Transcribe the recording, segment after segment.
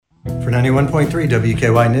For 91.3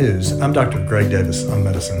 WKY News, I'm Dr. Greg Davis on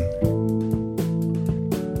medicine.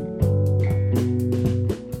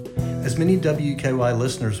 As many WKY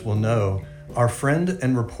listeners will know, our friend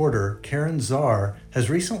and reporter Karyn Czar has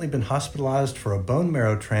recently been hospitalized for a bone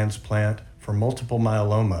marrow transplant for multiple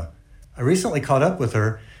myeloma. I recently caught up with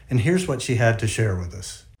her, and here's what she had to share with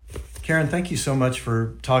us. Karyn, thank you so much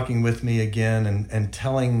for talking with me again and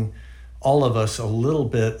telling all of us a little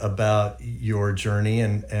bit about your journey.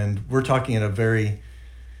 And we're talking at a very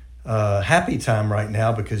happy time right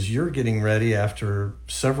now because you're getting ready after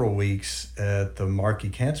several weeks at the Markey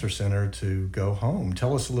Cancer Center to go home.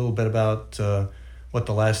 Tell us a little bit about what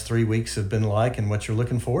the last 3 weeks have been like and what you're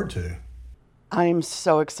looking forward to. I'm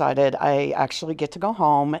so excited. I actually get to go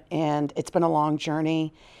home, and it's been a long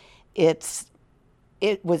journey. It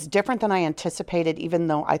was different than I anticipated, even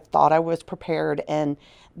though I thought I was prepared, and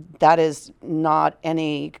that is not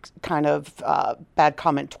any kind of bad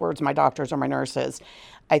comment towards my doctors or my nurses.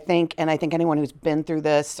 I think anyone who's been through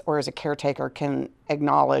this or is a caretaker can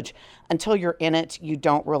acknowledge, until you're in it, you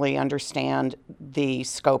don't really understand the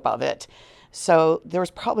scope of it. So there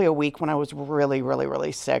was probably a week when I was really, really,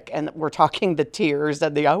 really sick, and we're talking the tears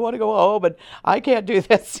and the I want to go home, but I can't do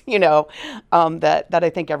this, that I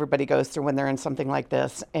think everybody goes through when they're in something like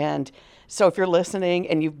this. And so if you're listening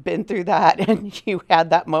and you've been through that and you had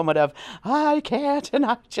that moment of I can't and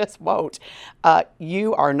I just won't,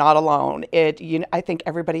 you are not alone. I think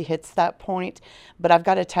everybody hits that point, but I've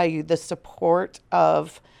got to tell you, the support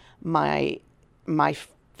of my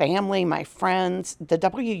family, my friends, the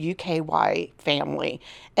WUKY family,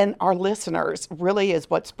 and our listeners really is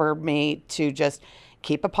what spurred me to just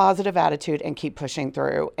keep a positive attitude and keep pushing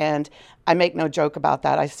through. And I make no joke about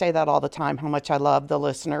that. I say that all the time, how much I love the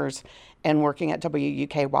listeners and working at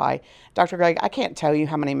WUKY. Dr. Greg, I can't tell you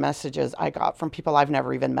how many messages I got from people I've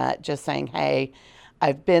never even met just saying, hey,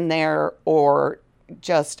 I've been there, or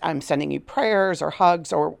just I'm sending you prayers or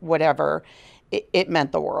hugs or whatever. It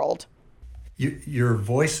meant the world. Your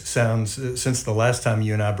voice sounds, since the last time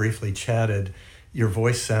you and I briefly chatted, your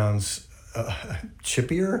voice sounds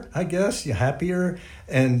chippier, I guess, happier.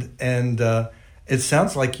 And it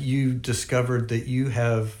sounds like you discovered that you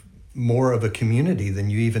have more of a community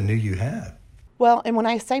than you even knew you had. Well, and when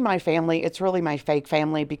I say my family, it's really my fake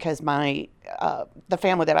family, because the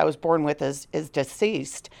family that I was born with is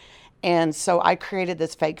deceased. And so I created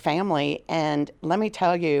this fake family. And let me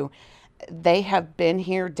tell you, they have been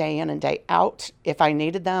here day in and day out if I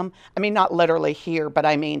needed them. I mean, not literally here, but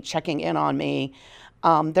I mean checking in on me.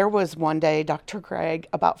 There was one day, Dr. Greg,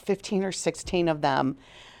 about 15 or 16 of them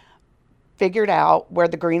figured out where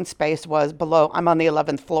the green space was below. I'm on the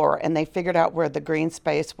 11th floor, and they figured out where the green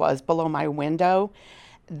space was below my window.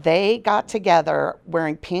 They got together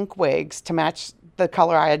wearing pink wigs to match the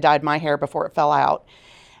color I had dyed my hair before it fell out,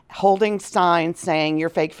 holding signs saying your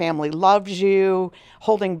fake family loves you,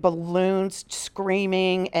 holding balloons,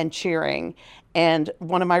 screaming and cheering. And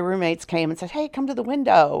one of my roommates came and said, hey, come to the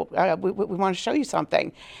window. We want to show you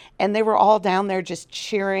something. And they were all down there just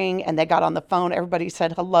cheering, and they got on the phone. Everybody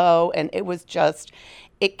said hello. And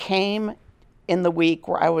it came in the week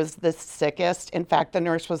where I was the sickest. In fact, the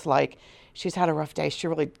nurse was like, she's had a rough day.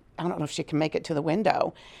 I don't know if she can make it to the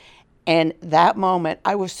window. And that moment,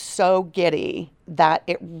 I was so giddy that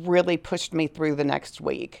it really pushed me through the next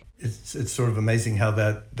week. It's sort of amazing how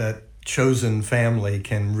that chosen family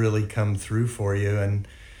can really come through for you.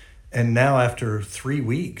 And now after 3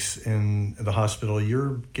 weeks in the hospital,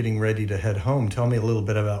 you're getting ready to head home. Tell me a little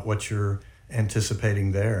bit about what you're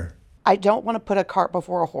anticipating there. I don't want to put a cart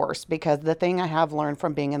before a horse, because the thing I have learned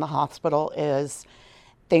from being in the hospital is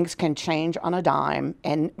things can change on a dime,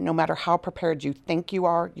 and no matter how prepared you think you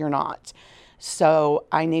are, you're not. So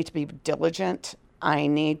I need to be diligent. I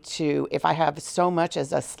need to, if I have so much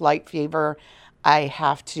as a slight fever, I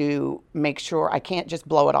have to make sure I can't just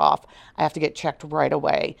blow it off. I have to get checked right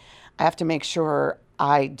away. I have to make sure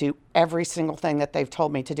I do every single thing that they've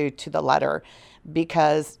told me to do to the letter,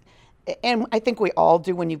 because, and I think we all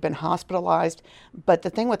do when you've been hospitalized, but the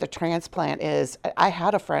thing with the transplant is, I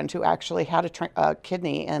had a friend who actually had a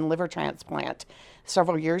kidney and liver transplant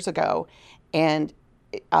several years ago, and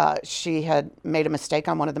she had made a mistake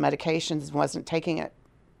on one of the medications and wasn't taking it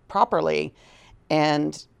properly,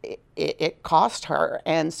 and it cost her.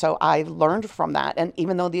 And so I learned from that. And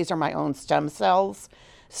even though these are my own stem cells,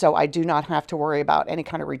 so I do not have to worry about any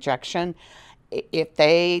kind of rejection. If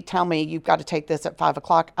they tell me you've got to take this at 5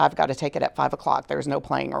 o'clock, I've got to take it at 5 o'clock. There's no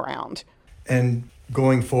playing around. And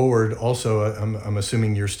going forward, also, I'm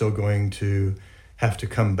assuming you're still going to have to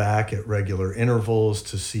come back at regular intervals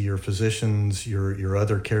to see your physicians, your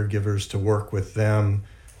other caregivers, to work with them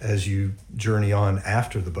as you journey on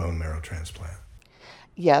after the bone marrow transplant.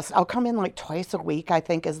 Yes, I'll come in like twice a week, I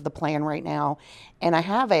think is the plan right now. And I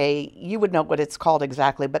have you would know what it's called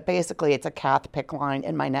exactly, but basically it's a cath pick line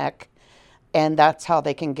in my neck. And that's how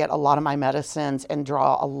they can get a lot of my medicines and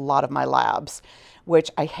draw a lot of my labs,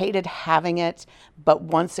 which I hated having it. But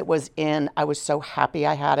once it was in, I was so happy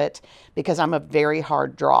I had it because I'm a very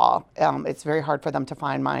hard draw. It's very hard for them to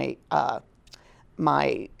find my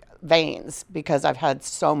veins because I've had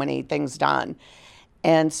so many things done.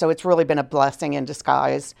 And so it's really been a blessing in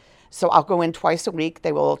disguise. So I'll go in twice a week.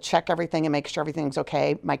 They will check everything and make sure everything's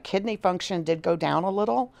okay. My kidney function did go down a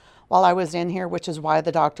little while I was in here, which is why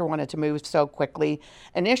the doctor wanted to move so quickly.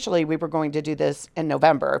 Initially, we were going to do this in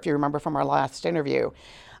November, if you remember from our last interview.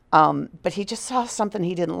 But he just saw something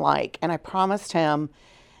he didn't like. And I promised him,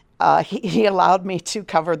 he allowed me to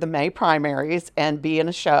cover the May primaries and be in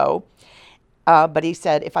a show. But he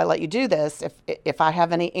said, if I let you do this, if I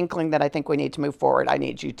have any inkling that I think we need to move forward, I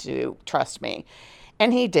need you to trust me.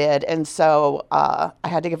 And he did. And so I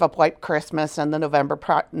had to give up White Christmas and the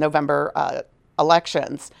November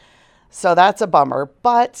elections. So that's a bummer.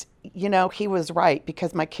 But, he was right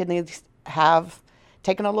because my kidneys have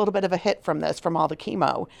taken a little bit of a hit from this, from all the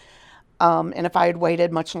chemo. And if I had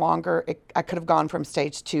waited much longer, I could have gone from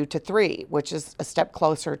stage 2 to 3, which is a step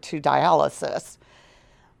closer to dialysis.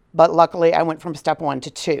 But luckily, I went from step 1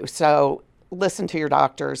 to 2. So listen to your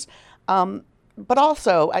doctors. But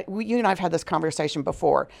also, you and I have had this conversation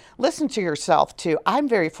before. Listen to yourself, too. I'm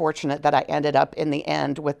very fortunate that I ended up in the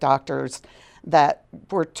end with doctors that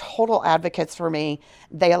were total advocates for me.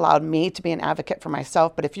 They allowed me to be an advocate for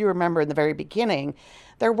myself. But if you remember in the very beginning,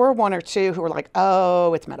 there were one or two who were like,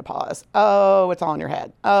 oh, it's menopause. Oh, it's all in your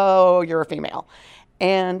head. Oh, you're a female.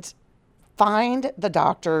 And find the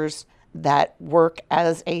doctors that work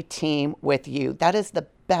as a team with you. That is the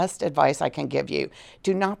best advice I can give you.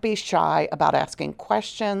 Do not be shy about asking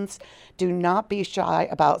questions. Do not be shy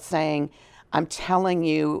about saying, I'm telling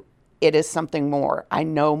you, it is something more. I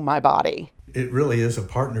know my body. It really is a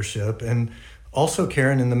partnership. And also,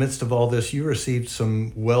 Karyn, in the midst of all this, you received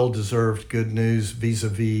some well-deserved good news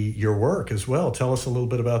vis-a-vis your work as well. Tell us a little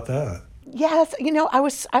bit about that. Yes,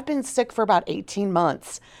 I've been sick for about 18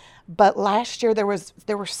 months. But last year there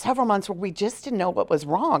were several months where we just didn't know what was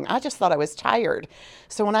wrong. I just thought I was tired.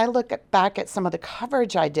 So when I look back at some of the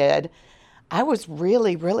coverage I did, I was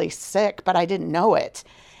really, really sick, but I didn't know it.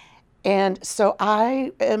 And so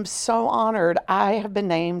I am so honored. I have been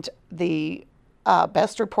named the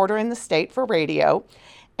best reporter in the state for radio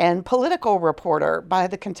and political reporter by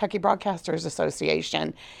the Kentucky Broadcasters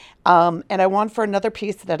Association. And I won for another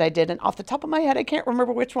piece that I did. And off the top of my head, I can't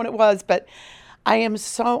remember which one it was, but I am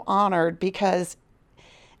so honored because,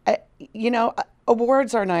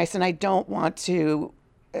 awards are nice, and I don't like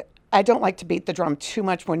to beat the drum too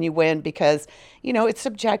much when you win because, it's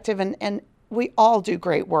subjective and we all do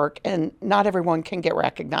great work and not everyone can get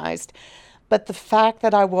recognized. But the fact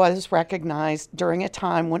that I was recognized during a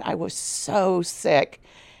time when I was so sick,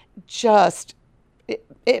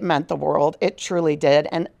 it meant the world. It truly did.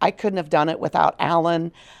 And I couldn't have done it without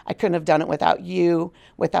Alan. I couldn't have done it without you,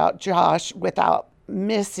 without Josh, without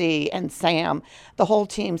Missy and Sam, the whole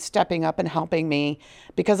team stepping up and helping me.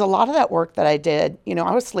 Because a lot of that work that I did,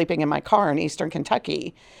 I was sleeping in my car in Eastern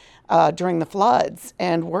Kentucky during the floods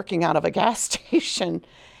and working out of a gas station.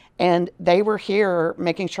 And they were here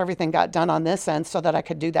making sure everything got done on this end so that I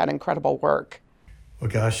could do that incredible work. Well,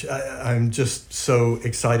 gosh, I'm just so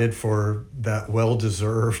excited for that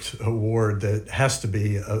well-deserved award that has to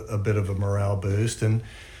be a bit of a morale boost. And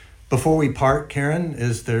before we part, Karyn,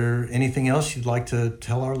 is there anything else you'd like to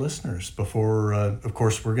tell our listeners before, of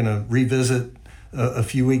course, we're going to revisit a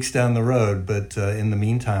few weeks down the road, but in the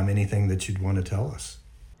meantime, anything that you'd want to tell us?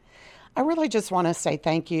 I really just want to say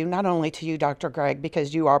thank you, not only to you, Dr. Greg,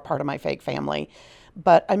 because you are part of my fake family,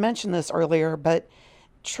 but I mentioned this earlier, but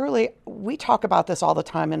truly, we talk about this all the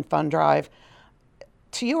time in Fund Drive.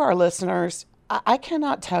 To you, our listeners, I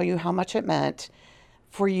cannot tell you how much it meant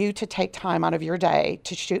for you to take time out of your day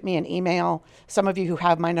to shoot me an email. Some of you who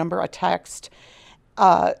have my number, a text.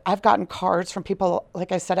 I've gotten cards from people,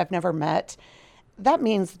 like I said, I've never met. That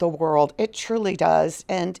means the world. It truly does.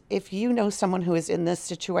 And if you know someone who is in this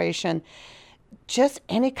situation, just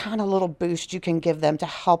any kind of little boost you can give them to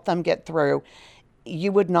help them get through.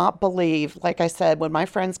 You would not believe, like I said, when my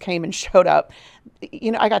friends came and showed up,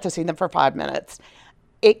 I got to see them for 5 minutes.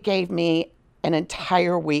 It gave me an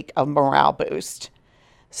entire week of morale boost.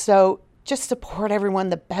 So just support everyone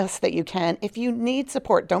the best that you can. If you need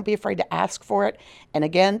support, don't be afraid to ask for it. And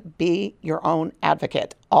again, be your own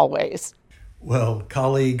advocate, always. Well,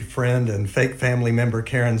 colleague, friend, and fake family member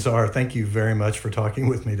Karyn Czar, thank you very much for talking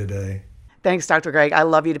with me today. Thanks, Dr. Greg. I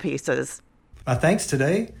love you to pieces. My thanks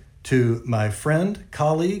today to my friend,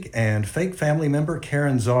 colleague, and fake family member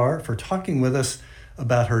Karyn Czar for talking with us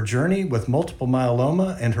about her journey with multiple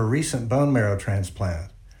myeloma and her recent bone marrow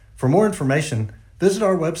transplant. For more information, visit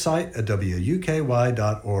our website at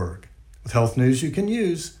wuky.org. With health news you can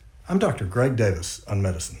use, I'm Dr. Greg Davis on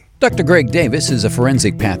medicine. Dr. Greg Davis is a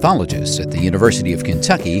forensic pathologist at the University of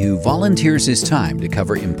Kentucky who volunteers his time to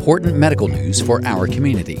cover important medical news for our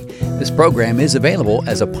community. This program is available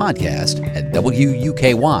as a podcast at wuky.org.